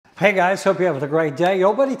Hey guys, hope you're having a great day.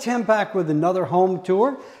 Yo, buddy Tim back with another home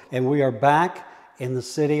tour, and we are back in the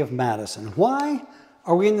city of Madison. Why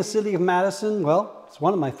are we in the city of Madison? Well, it's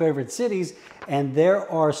one of my favorite cities, and there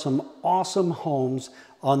are some awesome homes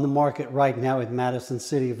on the market right now in Madison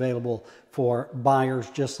City available for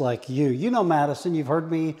buyers just like you. You know Madison, you've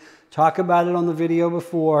heard me talk about it on the video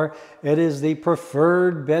before. It is the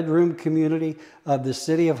preferred bedroom community of the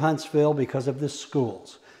city of Huntsville because of the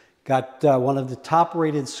schools. Got one of the top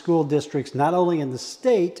rated school districts, not only in the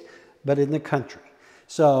state, but in the country.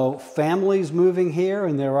 So families moving here,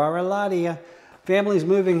 and there are a lot of you, families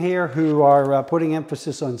moving here who are putting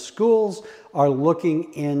emphasis on schools are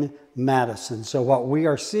looking in Madison. So what we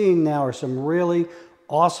are seeing now are some really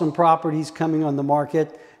awesome properties coming on the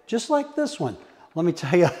market, just like this one. Let me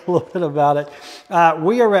tell you a little bit about it.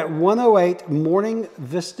 We are at 108 Morning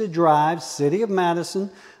Vista Drive, City of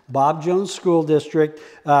Madison, Bob Jones School District.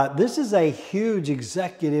 This is a huge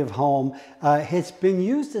executive home. It's been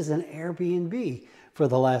used as an Airbnb for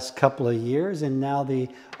the last couple of years, and now the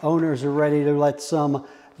owners are ready to let some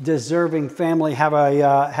deserving family have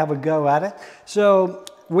a go at it. So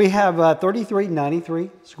we have 3,393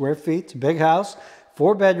 square feet. It's a big house,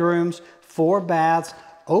 4 bedrooms, 4 baths,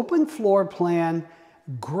 open floor plan,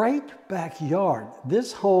 great backyard.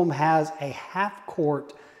 This home has a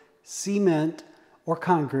half-court cement or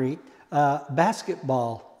concrete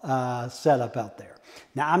basketball setup out there.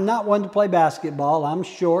 Now, I'm not one to play basketball. I'm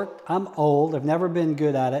short, I'm old, I've never been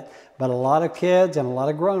good at it, but a lot of kids and a lot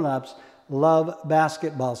of grown-ups love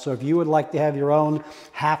basketball. So if you would like to have your own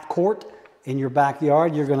half court in your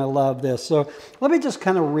backyard, you're gonna love this. So let me just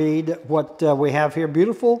kind of read what we have here.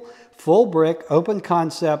 Beautiful, full brick, open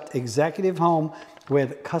concept, executive home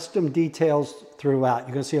with custom details throughout.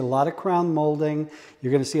 You're going to see a lot of crown molding.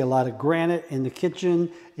 You're going to see a lot of granite in the kitchen,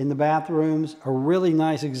 in the bathrooms. A really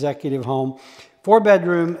nice executive home. 4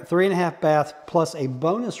 bedroom, 3.5 bath, plus a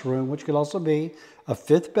bonus room, which could also be a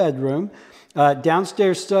 5th bedroom.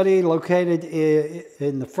 Downstairs study located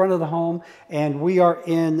in the front of the home, and we are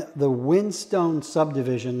in the Windstone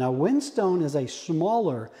subdivision. Now, Windstone is a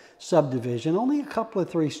smaller subdivision, only a couple of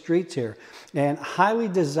 3 streets here, and highly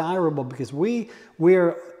desirable because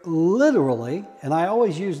we're literally, and I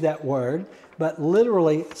always use that word, but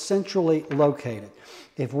literally centrally located.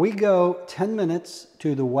 If we go 10 minutes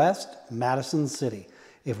to the west, Madison City.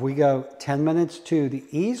 If we go 10 minutes to the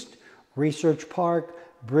east, Research Park,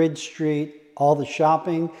 Bridgestreet, all the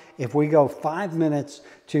shopping. If we go 5 minutes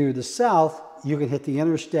to the south, you can hit the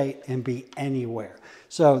interstate and be anywhere.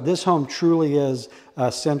 So this home truly is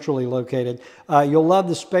centrally located. You'll love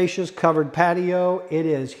the spacious covered patio. It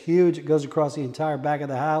is huge. It goes across the entire back of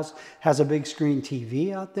the house. Has a big screen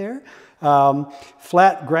TV out there.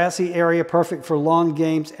 Flat grassy area, perfect for long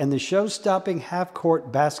games, and the show-stopping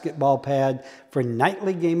half-court basketball pad for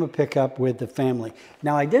nightly game of pickup with the family.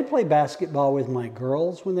 Now, I did play basketball with my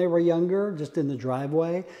girls when they were younger, just in the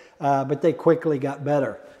driveway, but they quickly got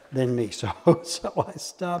better than me, so I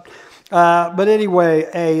stopped. But anyway,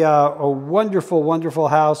 a wonderful, wonderful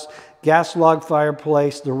house, gas log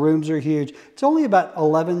fireplace. The rooms are huge. It's only about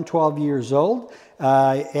 11, 12 years old,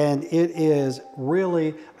 and it is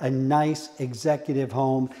really a nice executive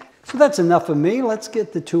home. So that's enough of me. Let's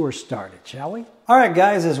get the tour started, shall we? All right,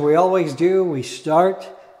 guys, as we always do, we start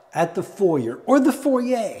at the foyer, or the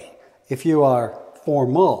foyer, if you are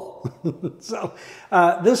formal. So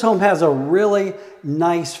this home has a really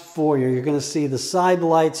nice foyer. You're going to see the side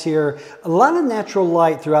lights here. A lot of natural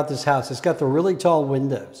light throughout this house. It's got the really tall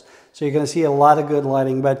windows. So you're going to see a lot of good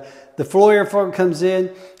lighting. But the foyer comes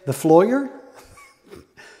in. The foyer?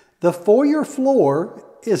 The foyer floor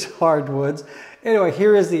is hardwoods. Anyway,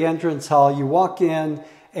 here is the entrance hall. You walk in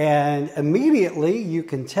and immediately you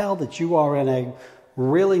can tell that you are in a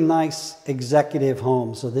really nice executive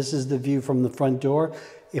home. So this is the view from the front door.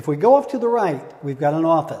 If we go off to the right, we've got an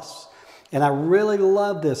office. And I really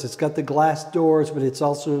love this. It's got the glass doors, but it's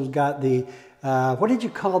also got the, what did you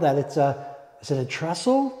call that? Is it a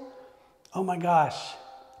trestle? Oh my gosh.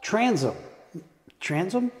 Transom.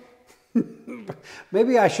 Transom?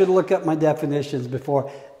 Maybe I should look up my definitions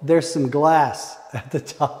before. There's some glass at the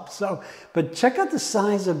top. So, but check out the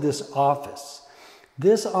size of this office.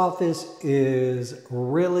 This office is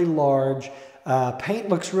really large. Paint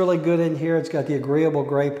looks really good in here. It's got the agreeable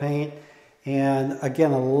gray paint. And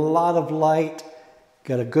again, a lot of light.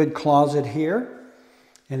 Got a good closet here.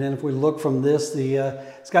 And then if we look from this,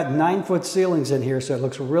 it's got 9-foot ceilings in here, so it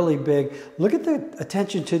looks really big. Look at the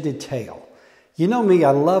attention to detail. You know me,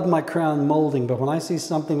 I love my crown molding, but when I see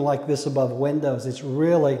something like this above windows, it's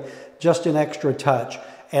really just an extra touch.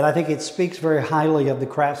 And I think it speaks very highly of the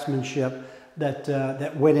craftsmanship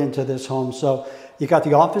that went into this home. So You got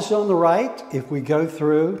the office on the right. If we go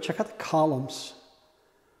through, check out the columns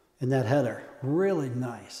in that header. Really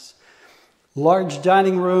nice. Large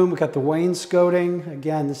dining room. We got the wainscoting.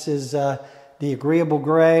 Again, this is the agreeable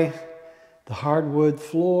gray. The hardwood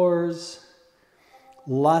floors.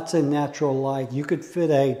 Lots of natural light. You could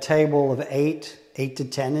fit a table of 8 to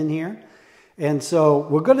 10 in here. And so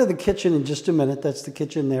we'll go to the kitchen in just a minute. That's the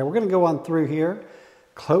kitchen there. We're going to go on through here.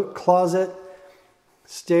 Closet.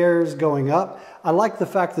 Stairs going up. I like the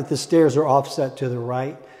fact that the stairs are offset to the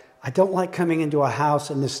right. I don't like coming into a house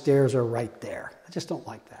and the stairs are right there. I just don't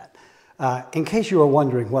like that. In case you were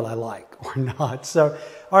wondering what I like or not. So,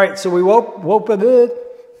 all right, so we open it.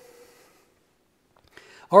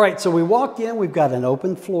 All right, so we walk in. We've got an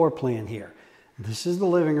open floor plan here. This is the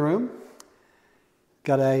living room.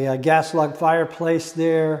 Got a gas log fireplace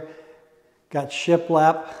there. Got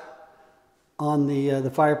shiplap on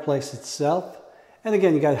the fireplace itself. And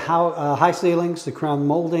again, you got high ceilings, the crown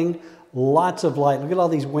molding, lots of light. Look at all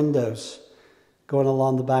these windows going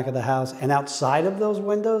along the back of the house. And outside of those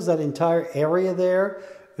windows, that entire area there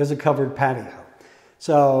is a covered patio.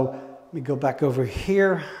 So let me go back over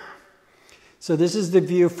here. So this is the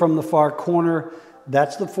view from the far corner.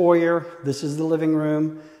 That's the foyer. This is the living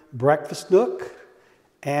room, breakfast nook,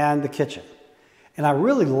 and the kitchen. And I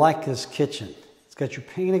really like this kitchen. It's got your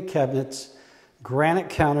painted cabinets, granite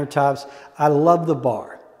countertops. I love the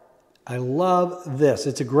bar. I love this.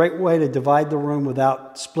 It's a great way to divide the room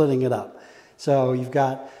without splitting it up. So you've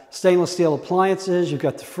got stainless steel appliances. You've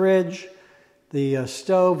got the fridge, the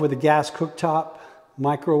stove with a gas cooktop,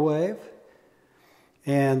 microwave.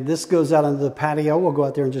 And this goes out onto the patio. We'll go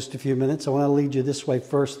out there in just a few minutes. I want to lead you this way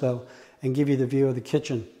first, though, and give you the view of the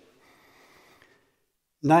kitchen.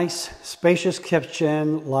 Nice, spacious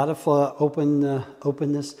kitchen. A lot of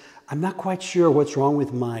openness. I'm not quite sure what's wrong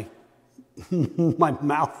with my my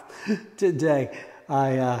mouth today.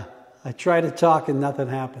 I try to talk and nothing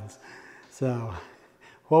happens. So,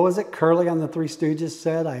 what was it? Curly on the Three Stooges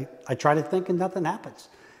said, I try to think and nothing happens.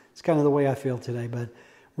 It's kind of the way I feel today. But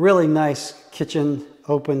really nice kitchen,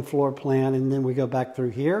 open floor plan. And then we go back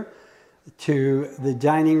through here to the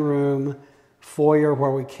dining room foyer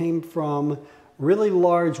where we came from. Really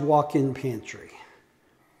large walk-in pantry.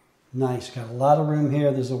 Nice, got a lot of room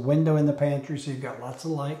here. There's a window in the pantry, so you've got lots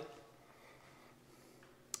of light.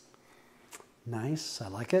 Nice, I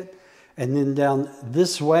like it. And then down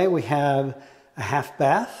this way, we have a half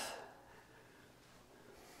bath.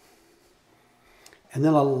 And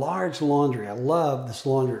then a large laundry. I love this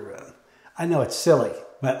laundry room. I know it's silly,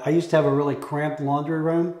 but I used to have a really cramped laundry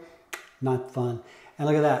room. Not fun. And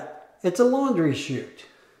look at that. It's a laundry chute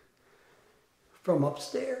from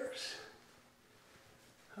upstairs.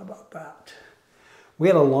 How about that? We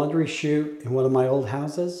had a laundry chute in one of my old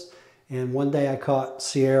houses, and one day I caught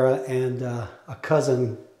Sierra and a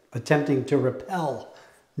cousin attempting to rappel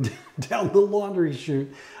down the laundry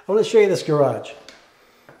chute. I want to show you this garage,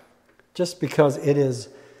 just because it is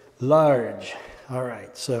large. All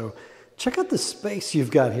right, so check out the space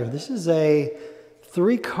you've got here. This is a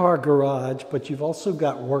 3-car garage, but you've also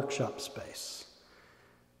got workshop space.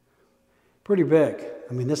 Pretty big.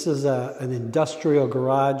 I mean, this is an industrial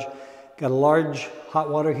garage. Got a large hot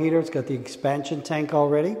water heater. It's got the expansion tank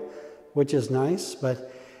already, which is nice.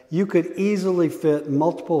 But you could easily fit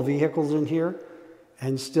multiple vehicles in here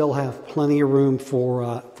and still have plenty of room for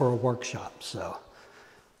a workshop. So,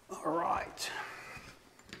 all right.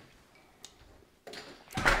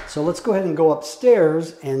 So let's go ahead and go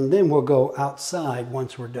upstairs, and then we'll go outside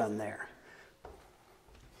once we're done there.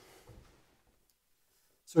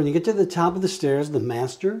 So when you get to the top of the stairs, the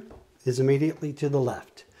master is immediately to the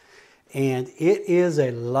left. And it is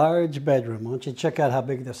a large bedroom. Why don't you check out how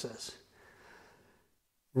big this is.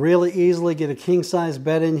 Really easily get a king-size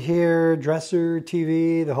bed in here, dresser,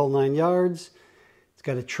 TV, the whole 9 yards. It's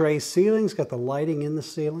got a tray ceiling. It's got the lighting in the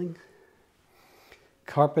ceiling.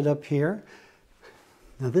 Carpet up here.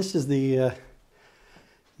 Now this is the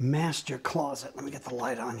master closet. Let me get the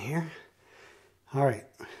light on here. All right.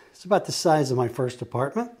 It's about the size of my first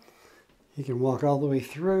apartment. You can walk all the way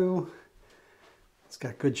through. It's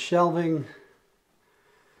got good shelving.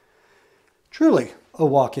 Truly a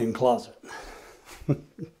walk-in closet.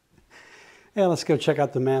 And let's go check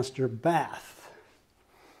out the master bath.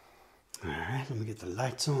 All right, let me get the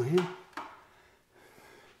lights on here.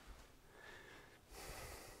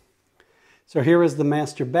 So here is the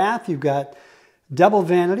master bath. You've got double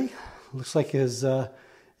vanity. Looks like is that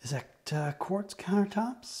quartz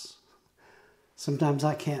countertops? Sometimes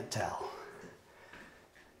I can't tell.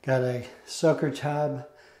 Got a soaker tub,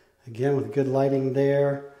 again with good lighting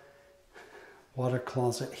there. Water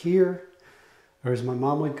closet here, or as my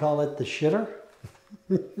mom would call it, the shitter.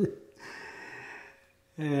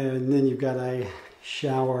 And then you've got a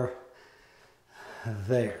shower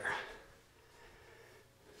there.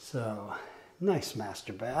 So, nice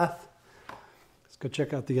master bath. Let's go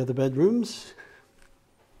check out the other bedrooms.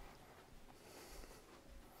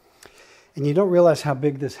 And you don't realize how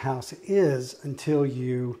big this house is until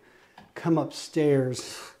you come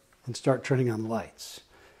upstairs and start turning on lights.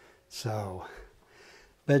 So,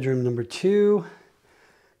 bedroom number 2.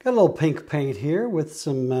 Got a little pink paint here with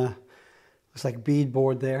some, looks like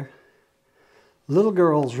beadboard there. Little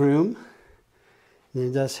girl's room. And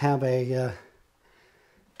it does have a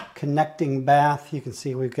connecting bath. You can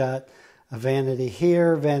see we've got a vanity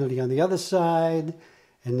here, vanity on the other side.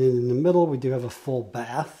 And then in the middle, we do have a full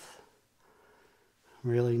bath.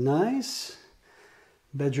 Really nice.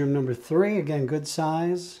 Bedroom number 3, again, good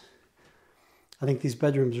size. I think these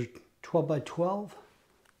bedrooms are 12 by 12,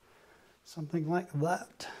 something like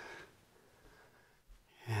that.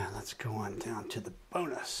 And let's go on down to the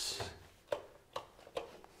bonus.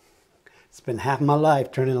 It's been half my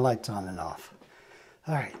life turning the lights on and off.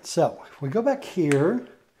 All right, so if we go back here,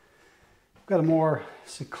 we've got a more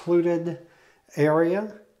secluded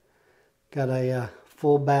area. Got a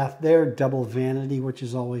full bath there, double vanity, which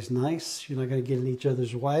is always nice. You're not going to get in each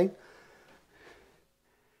other's way.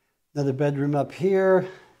 Another bedroom up here,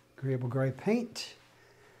 agreeable gray paint.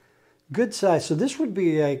 Good size. So this would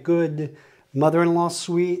be a good mother-in-law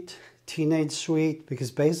suite, teenage suite, because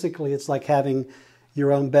basically it's like having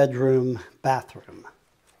your own bedroom, bathroom.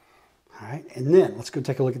 All right, and then let's go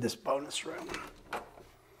take a look at this bonus room.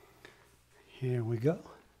 Here we go.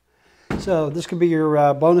 So this could be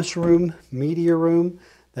your bonus room, media room.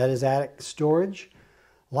 That is attic storage.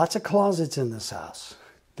 Lots of closets in this house.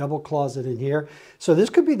 Double closet in here. So this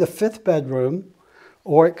could be the 5th bedroom,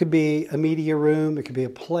 or it could be a media room. It could be a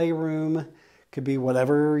playroom. It could be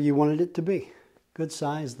whatever you wanted it to be. Good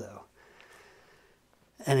size though.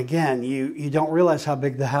 And again, you don't realize how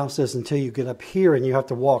big the house is until you get up here and you have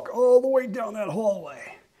to walk all the way down that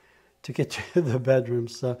hallway to get to the bedroom.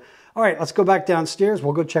 So, all right, let's go back downstairs.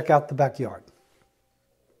 We'll go check out the backyard.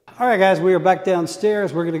 All right, guys, we are back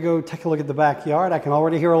downstairs. We're going to go take a look at the backyard. I can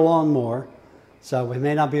already hear a lawnmower, so we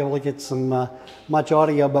may not be able to get some much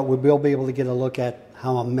audio, but we will be able to get a look at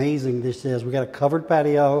how amazing this is. We got a covered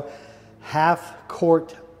patio,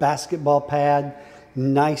 half-court basketball pad,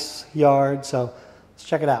 nice yard. So let's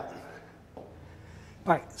check it out. All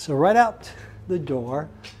right, so right out the door,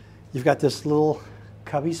 you've got this little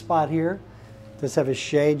cubby spot here. It does have a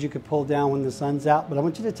shade you could pull down when the sun's out, but I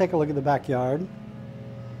want you to take a look at the backyard.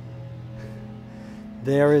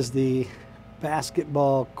 There is the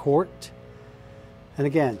basketball court. And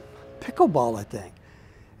again, pickleball, I think.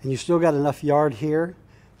 And you still got enough yard here.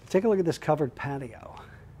 Take a look at this covered patio.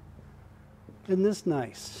 Isn't this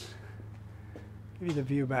nice? Give you the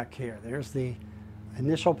view back here. There's the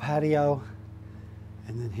initial patio,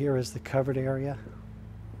 and then here is the covered area.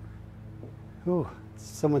 Ooh, it's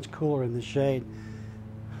so much cooler in the shade.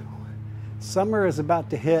 Summer is about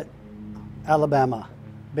to hit Alabama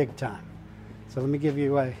big time. So let me give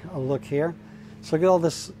you a look here. So look at all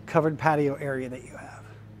this covered patio area that you have.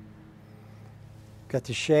 Got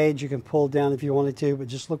the shades you can pull down if you wanted to, but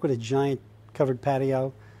just look what a giant covered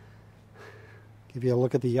patio. Give you a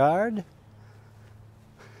look at the yard.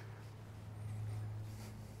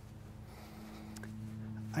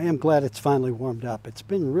 I am glad it's finally warmed up. It's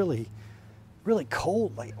been really, really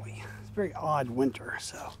cold lately. It's a very odd winter.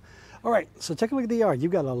 So, all right, so take a look at the yard.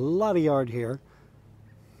 You've got a lot of yard here.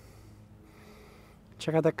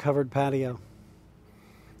 Check out that covered patio.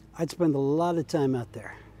 I'd spend a lot of time out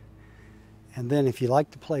there. And then if you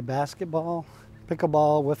like to play basketball,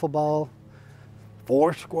 pickleball, wiffle ball,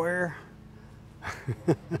 foursquare.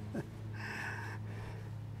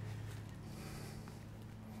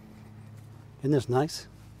 Isn't this nice?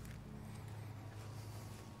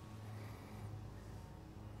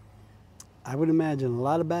 I would imagine a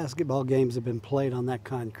lot of basketball games have been played on that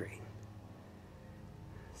concrete.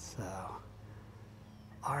 So,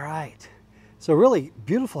 all right. So really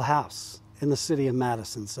beautiful house in the city of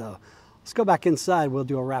Madison. So let's go back inside. We'll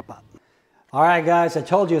do a wrap up. All right, guys, I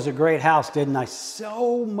told you it was a great house, didn't I?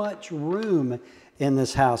 So much room in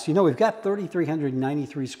this house. You know, we've got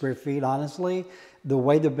 3,393 square feet, honestly. The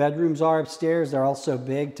way the bedrooms are upstairs, they're all so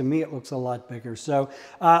big. To me, it looks a lot bigger. So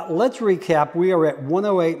let's recap. We are at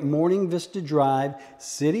 108 Morning Vista Drive,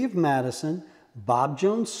 City of Madison, Bob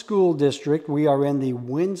Jones School District. We are in the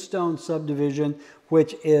Windstone subdivision,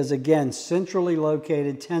 which is, again, centrally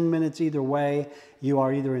located, 10 minutes either way. You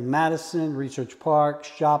are either in Madison, Research Park,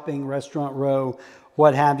 shopping, restaurant row,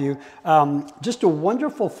 what have you. Just a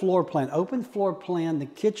wonderful floor plan, open floor plan. The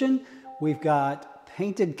kitchen, we've got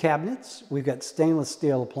painted cabinets. We've got stainless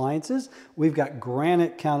steel appliances. We've got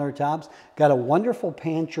granite countertops. Got a wonderful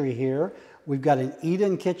pantry here. We've got an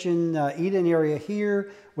eat-in kitchen, eat-in area here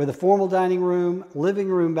with a formal dining room, living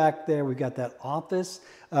room back there. We've got that office.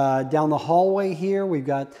 Down the hallway here, we've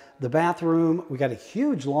got the bathroom. We've got a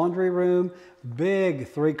huge laundry room,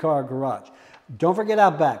 big 3-car garage. Don't forget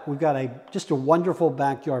out back. We've got just a wonderful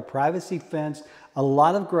backyard, privacy fence, a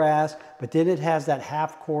lot of grass, but then it has that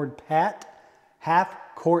half-court pad.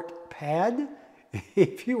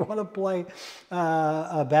 If you want to play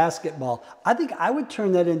a basketball, I think I would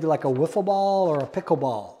turn that into like a wiffle ball or a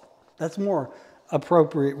pickleball. That's more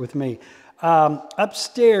appropriate with me.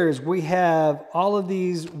 Upstairs, we have all of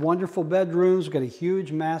these wonderful bedrooms. We've got a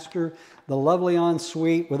huge master, the lovely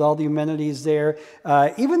ensuite with all the amenities there.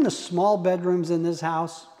 Even the small bedrooms in this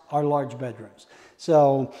house are large bedrooms.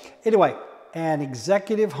 So anyway, an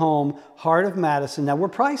executive home, heart of Madison. Now we're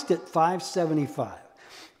priced at $575.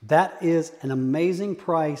 That is an amazing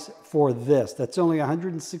price for this. That's only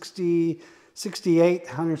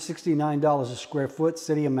 $169 a square foot,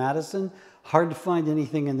 city of Madison. Hard to find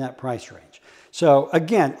anything in that price range. So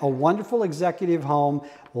again, a wonderful executive home,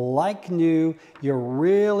 like new. You're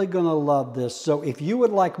really going to love this. So if you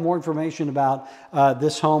would like more information about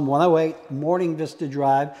this home, 108 Morning Vista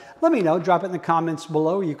Drive, let me know. Drop it in the comments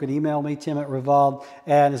below. You can email me, Tim@Revolved.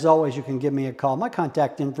 And as always, you can give me a call. My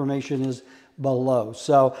contact information is below.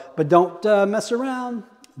 So, but don't mess around.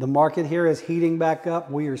 The market here is heating back up.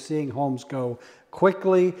 We are seeing homes go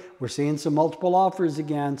quickly. We're seeing some multiple offers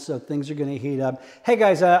again, so things are going to heat up. Hey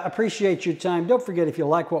guys, I appreciate your time. Don't forget, if you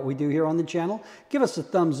like what we do here on the channel, give us a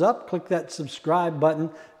thumbs up, click that subscribe button,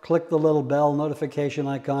 click the little bell notification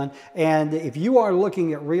icon. And if you are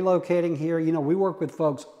looking at relocating here, you know, we work with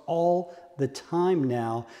folks all the time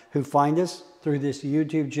now who find us through this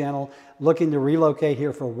YouTube channel, looking to relocate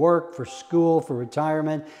here for work, for school, for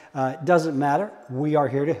retirement. It doesn't matter. We are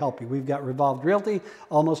here to help you. We've got Revolved Realty,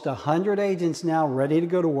 almost 100 agents now ready to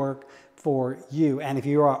go to work for you. And if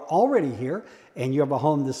you are already here and you have a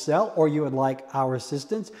home to sell or you would like our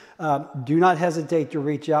assistance, do not hesitate to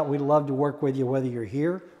reach out. We'd love to work with you whether you're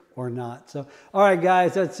here or not. So, all right,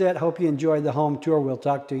 guys, that's it. Hope you enjoyed the home tour. We'll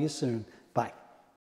talk to you soon.